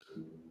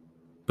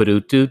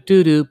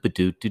Ba-do-do-do-do,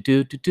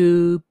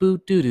 ba-do-do-do-do-do,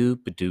 boo-do-do,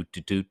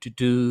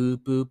 ba-do-do-do-do-do,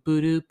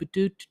 boo-boo-do,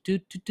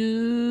 ba-do-do-do-do-do,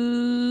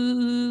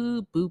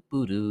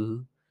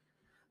 boo-boo-do.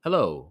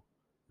 Hello,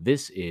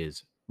 this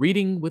is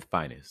Reading with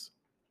Finest.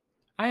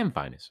 I am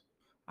Finest.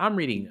 I'm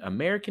reading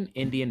American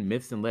Indian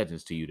Myths and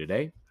Legends to you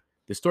today.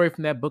 The story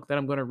from that book that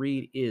I'm going to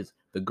read is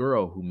The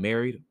Girl Who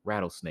Married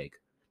Rattlesnake.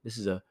 This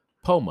is a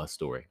Poma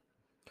story.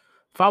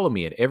 Follow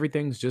me at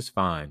Everything's Just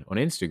Fine on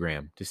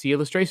Instagram to see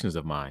illustrations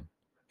of mine.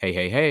 Hey,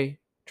 hey, hey,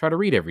 try to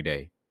read every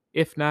day.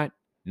 If not,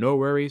 no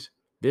worries.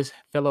 This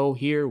fellow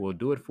here will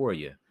do it for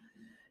you.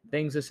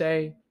 Things to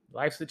say,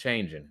 life's a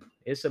changing.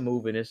 It's a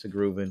moving, it's a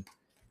grooving.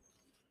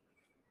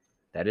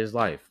 That is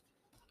life.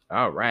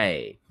 All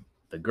right.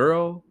 The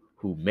Girl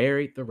Who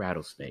Married the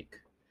Rattlesnake.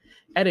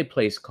 At a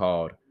place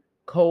called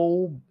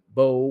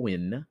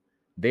Colbowin,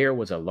 there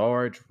was a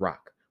large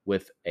rock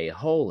with a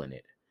hole in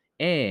it,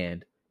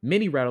 and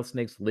many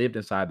rattlesnakes lived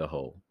inside the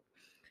hole.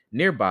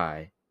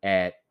 Nearby,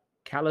 at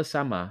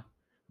Kalasama,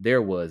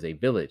 there was a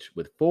village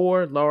with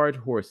four large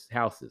horse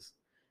houses,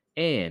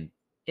 and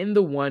in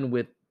the one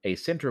with a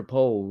center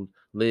pole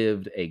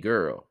lived a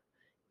girl.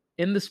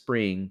 In the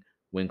spring,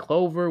 when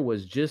clover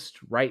was just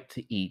right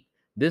to eat,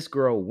 this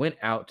girl went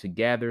out to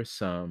gather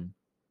some.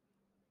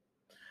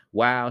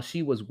 While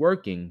she was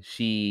working,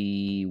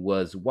 she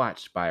was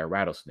watched by a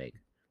rattlesnake.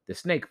 The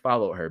snake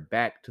followed her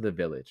back to the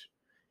village,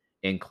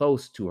 and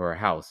close to her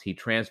house, he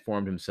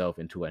transformed himself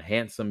into a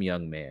handsome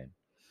young man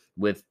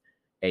with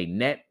a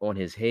net on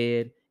his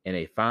head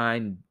and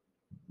fine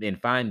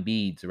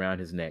beads around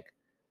his neck.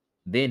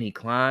 Then he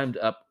climbed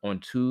up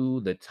onto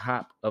the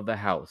top of the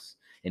house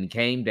and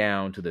came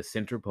down to the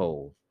center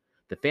pole.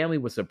 The family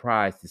was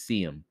surprised to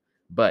see him,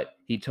 but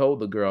he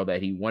told the girl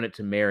that he wanted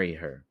to marry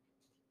her.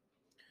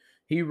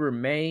 He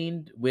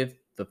remained with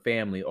the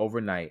family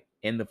overnight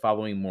and the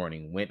following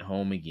morning went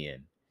home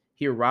again.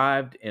 He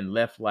arrived and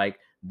left like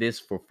this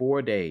for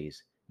 4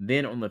 days.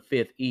 Then on the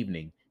fifth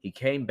evening, he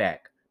came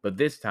back, but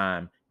this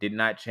time did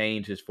not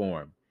change his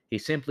form. He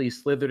simply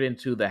slithered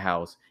into the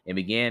house and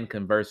began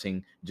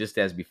conversing just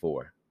as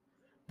before.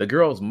 The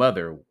girl's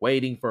mother,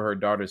 waiting for her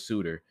daughter's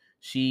suitor,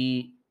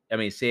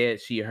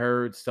 said she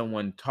heard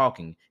someone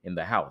talking in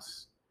the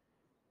house.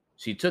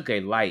 She took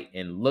a light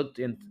and looked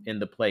in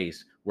the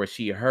place where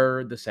she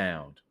heard the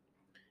sound,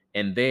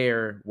 and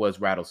there was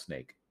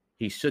Rattlesnake.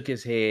 He shook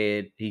his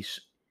head. He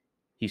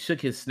shook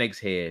his snake's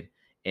head,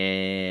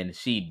 and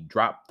she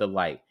dropped the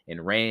light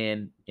and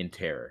ran in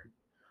terror.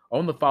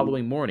 On the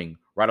following morning,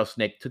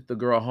 Rattlesnake took the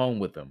girl home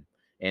with him,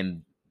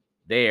 and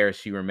there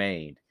she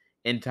remained.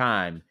 In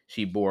time,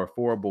 she bore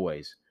four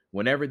boys.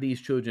 Whenever these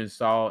children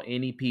saw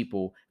any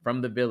people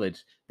from the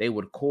village, they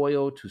would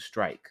coil to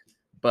strike.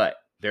 But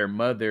their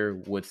mother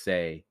would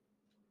say,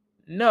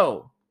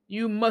 "No,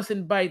 you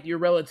mustn't bite your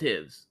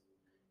relatives."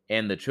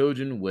 And the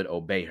children would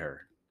obey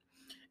her.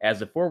 As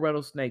the four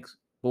rattlesnakes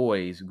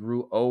boys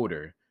grew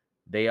older,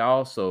 they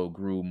also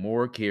grew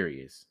more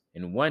curious.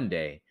 And one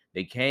day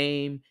they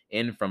came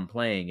in from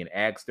playing and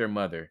asked their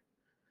mother,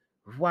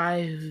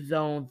 "Why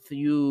don't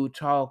you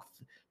talk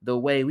the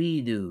way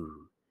we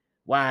do?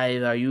 Why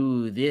are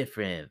you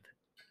different?"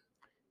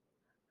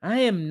 "I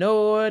am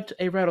not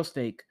a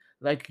rattlesnake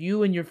like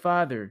you and your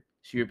father,"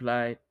 she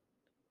replied.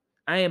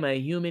 "I am a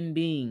human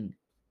being."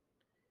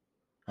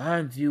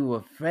 "Aren't you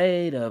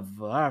afraid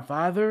of our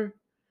father?"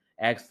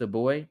 asked the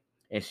boy,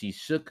 and she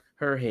shook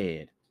her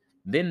head.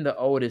 Then the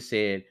oldest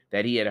said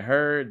that he had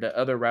heard the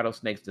other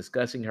rattlesnakes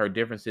discussing her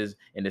differences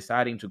and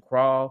deciding to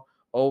crawl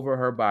over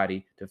her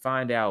body to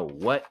find out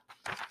what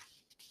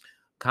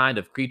kind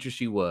of creature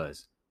she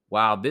was.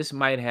 While this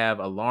might have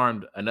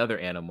alarmed another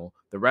animal,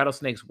 the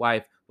rattlesnake's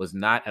wife was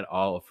not at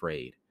all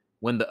afraid.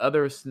 When the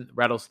other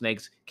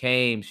rattlesnakes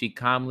came, she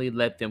calmly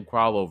let them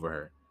crawl over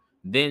her.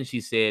 Then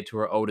she said to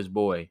her oldest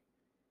boy,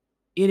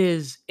 "It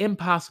is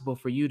impossible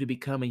for you to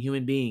become a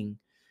human being,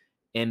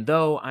 and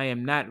though I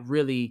am not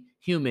really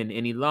human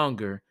any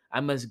longer,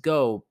 I must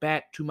go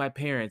back to my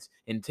parents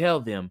and tell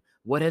them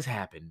what has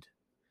happened."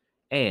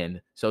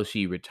 And so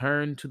she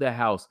returned to the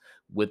house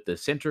with the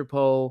center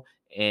pole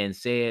and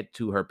said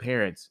to her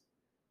parents,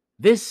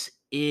 "This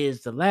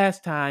is the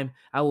last time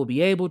I will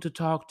be able to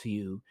talk to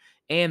you,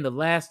 and the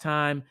last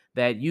time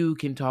that you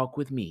can talk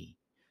with me."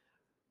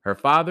 Her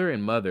father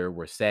and mother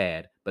were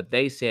sad, but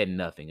they said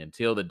nothing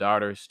until the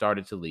daughter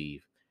started to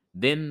leave.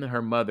 Then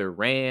her mother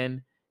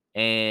ran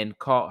and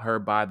caught her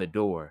by the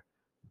door,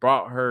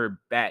 brought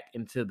her back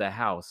into the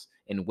house,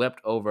 and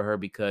wept over her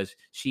because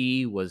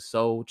she was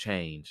so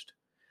changed.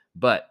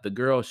 But the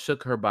girl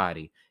shook her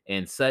body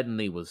and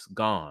suddenly was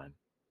gone.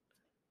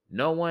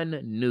 No one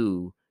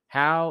knew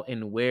how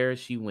and where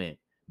she went,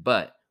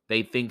 but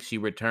they think she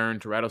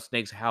returned to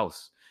Rattlesnake's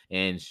house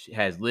and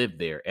has lived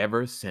there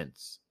ever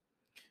since.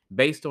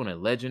 Based on a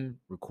legend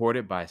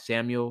recorded by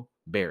Samuel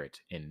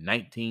Barrett in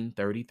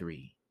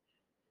 1933.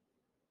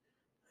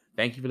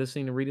 Thank you for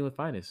listening to Reading with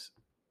Finest.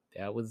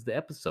 That was the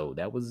episode.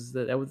 That was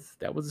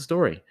the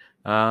story.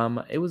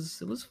 It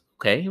was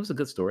Okay, it was a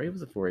good story. It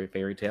was a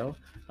fairy tale.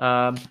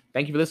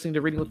 Thank you for listening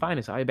to Reading with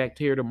Finest. I'll be back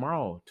here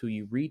tomorrow to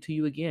you read to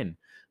you again.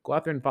 Go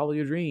out there and follow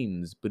your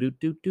dreams.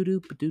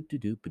 Ba-doot-doot-doot-doot,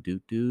 ba-doot-doot-doot,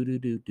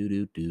 ba-doot-doot-doot,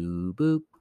 ba-doot-doot-doot, boop.